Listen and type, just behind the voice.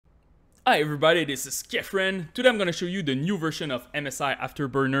Hi everybody, this is Kefren. Today I'm going to show you the new version of MSI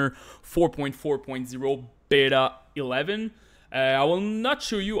Afterburner 4.4.0 Beta 11. I will not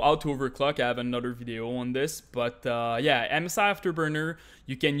show you how to overclock, I have another video on this, but yeah, MSI Afterburner,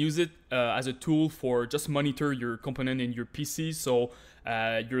 you can use it as a tool for just monitor your component in your PC, so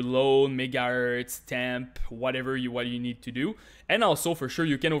your load, megahertz, temp, whatever what you need to do. And also for sure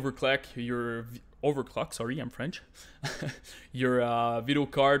you can overclock, sorry, I'm French, your video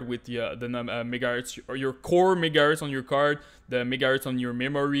card with the megahertz, or your core megahertz on your card, the megahertz on your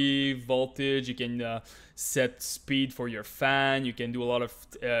memory, voltage. You can set speed for your fan. You can do a lot of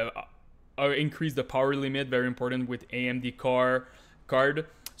increase the power limit, very important with AMD card.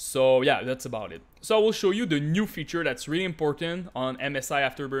 So yeah, that's about it. So I will show you the new feature that's really important on MSI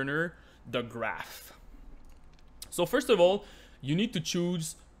Afterburner, the graph. So first of all, you need to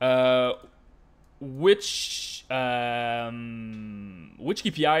choose which KPI,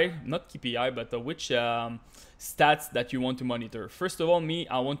 not KPI, but which stats that you want to monitor. First of all,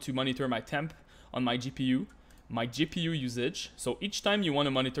 I want to monitor my temp on my GPU usage. So each time you want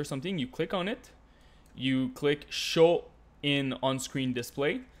to monitor something, you click on it, you click show in on-screen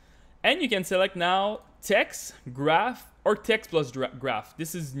display, and you can select now text, graph, or text plus graph.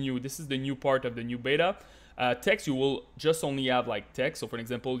 This is new. This is the new part of the new beta. Text, you will just only have like text. So for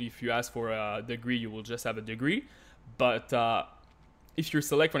example, if you ask for a degree, you will just have a degree. But if you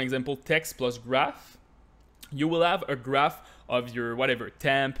select, for example, text plus graph, you will have a graph of your whatever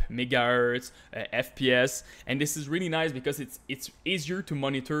temp, megahertz, FPS, and this is really nice because it's easier to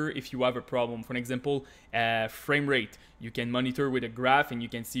monitor if you have a problem. For example, frame rate, you can monitor with a graph and you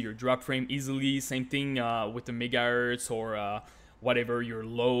can see your drop frame easily. Same thing with the megahertz or whatever your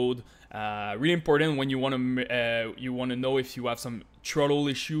load. Really important when you want to know if you have some throttle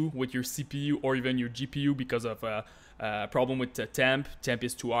issue with your CPU or even your GPU because of problem with the temp. Temp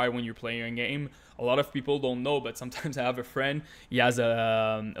is too high when you're playing a game. A lot of people don't know, but sometimes I have a friend, he has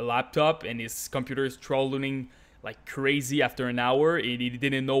a laptop and his computer is throttling like crazy after an hour. He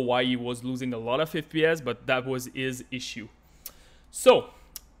didn't know why he was losing a lot of FPS, but that was his issue. So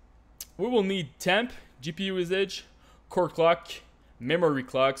we will need temp, GPU usage, core clock, memory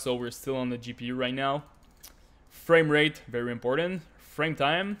clock, so we're still on the GPU right now, frame rate, very important, frame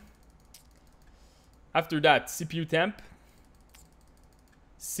time. After that, CPU temp,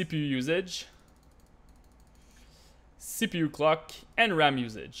 CPU usage, CPU clock, and RAM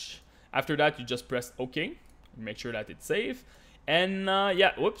usage. After that, you just press OK, make sure that it's safe. And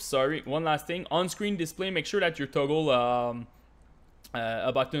yeah, whoops, sorry, one last thing, on-screen display, make sure that you toggle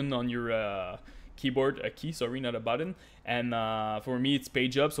a button on your keyboard, a key, sorry, not a button. And for me, it's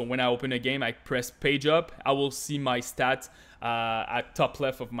page up. So when I open a game, I press page up. I will see my stats at top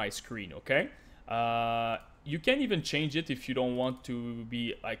left of my screen, okay? You can even change it if you don't want to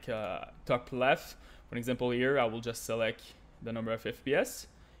be like top left. For example, here, I will just select the number of FPS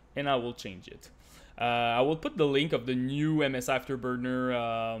and I will change it. I will put the link of the new MSI Afterburner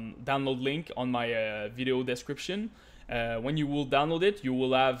download link on my video description. When you will download it, you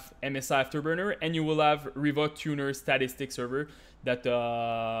will have MSI Afterburner and you will have Riva Tuner statistic server that,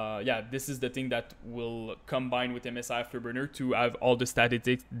 yeah, this is the thing that will combine with MSI Afterburner to have all the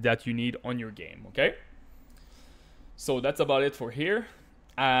statistics that you need on your game, okay? So that's about it for here.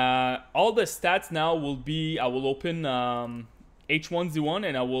 All the stats now will be, I will open H1Z1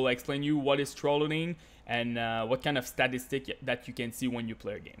 and I will explain you what is throttling and what kind of statistic that you can see when you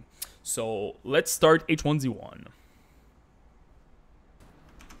play a game. So let's start H1Z1.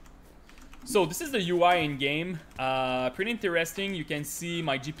 So this is the UI in game, pretty interesting. You can see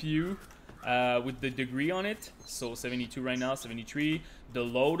my GPU with the degree on it, so 72 right now, 73, the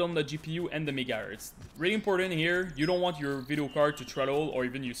load on the GPU and the megahertz. Really important here, you don't want your video card to throttle or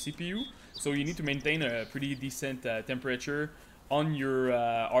even your CPU, so you need to maintain a pretty decent temperature on your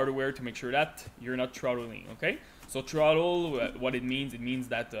hardware to make sure that you're not throttling, okay? So throttle, what it means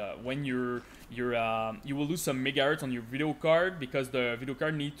that when you will lose some megahertz on your video card because the video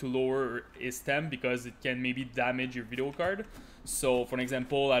card needs to lower its temp because it can maybe damage your video card. So for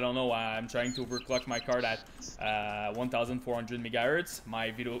example, I don't know, I'm trying to overclock my card at 1400 megahertz.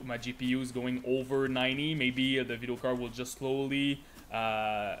 My GPU is going over 90. Maybe the video card will just slowly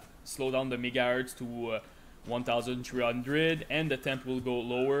slow down the megahertz to 1300 and the temp will go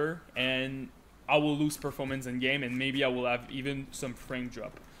lower and I will lose performance in game and maybe I will have even some frame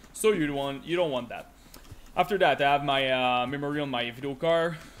drop. So you don't want that. After that, I have my memory on my video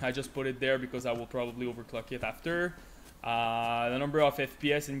card. I just put it there because I will probably overclock it after. The number of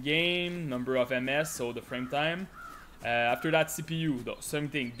FPS in game, number of ms, so the frame time. After that, CPU, the same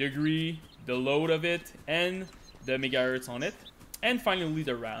thing, degree, the load of it, and the megahertz on it. And finally,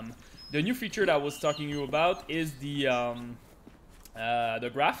 the RAM. The new feature that I was talking to you about is the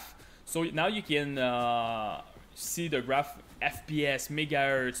graph. So now you can see the graph FPS,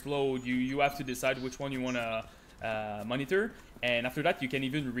 megahertz, load. You have to decide which one you want to monitor, and after that you can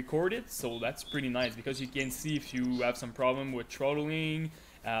even record it. So that's pretty nice because you can see if you have some problem with throttling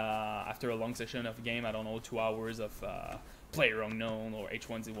after a long session of game. I don't know, 2 hours of player unknown or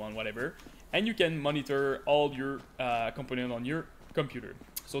H1Z1, whatever, and you can monitor all your component on your computer.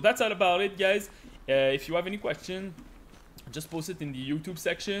 So that's all about it, guys. If you have any question, just post it in the YouTube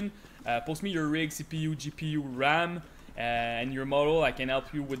section. Post me your rig, CPU, GPU, RAM, and your model. I can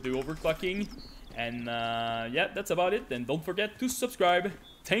help you with the overclocking. And yeah, that's about it. And don't forget to subscribe.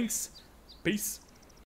 Thanks. Peace.